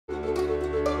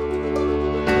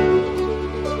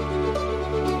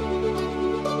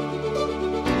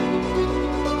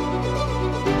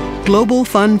Global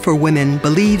Fund for Women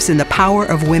believes in the power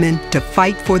of women to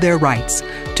fight for their rights,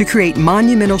 to create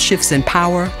monumental shifts in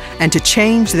power, and to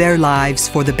change their lives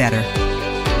for the better.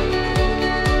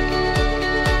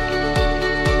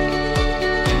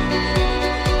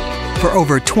 For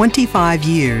over 25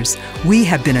 years, we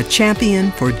have been a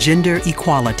champion for gender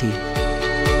equality.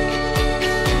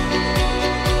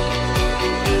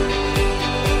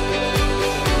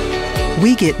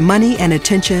 We get money and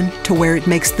attention to where it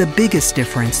makes the biggest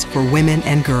difference for women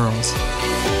and girls.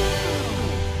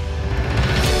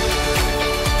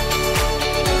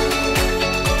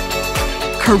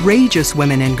 Courageous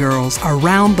women and girls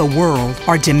around the world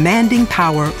are demanding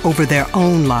power over their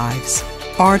own lives.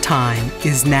 Our time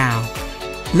is now.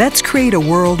 Let's create a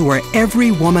world where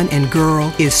every woman and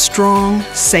girl is strong,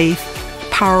 safe,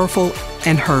 powerful,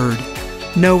 and heard.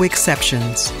 No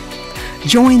exceptions.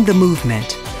 Join the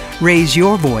movement. Raise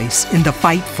your voice in the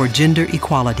fight for gender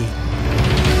equality.